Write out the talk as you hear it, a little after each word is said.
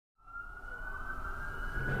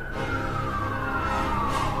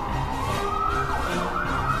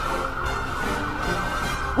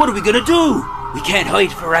What are we gonna do? We can't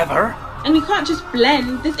hide forever. And we can't just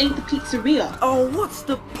blend. This ain't the pizzeria. Oh, what's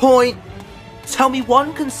the point? Tell me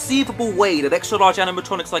one conceivable way that extra-large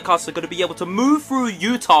animatronics like us are going to be able to move through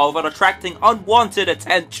Utah without attracting unwanted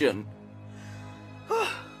attention.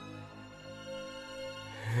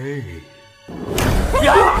 Hey.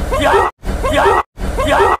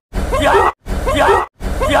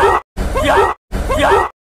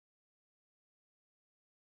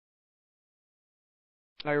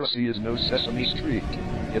 Piracy is no Sesame Street.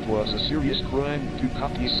 It was a serious crime to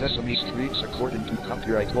copy Sesame Street's according to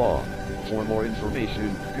copyright law. For more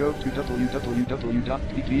information, go to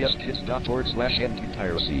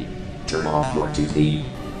www.ppskids.org/anti-piracy. Turn off your TV.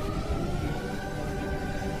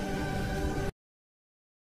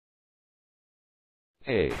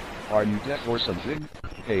 Hey, are you deaf or something?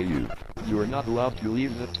 Hey you. You're not allowed to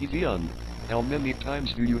leave the TV on. How many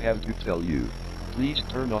times do you have to tell you? Please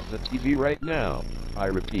turn off the TV right now. I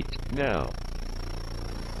repeat, now.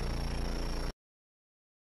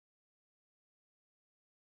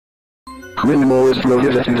 Criminal is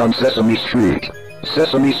prohibited on Sesame Street.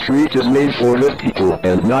 Sesame Street is made for the people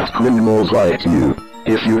and not criminals like you.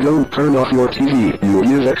 If you don't turn off your TV, you'll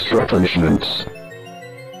use extra punishments.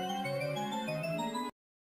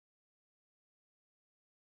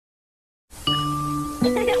 Ha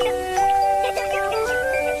ha ha!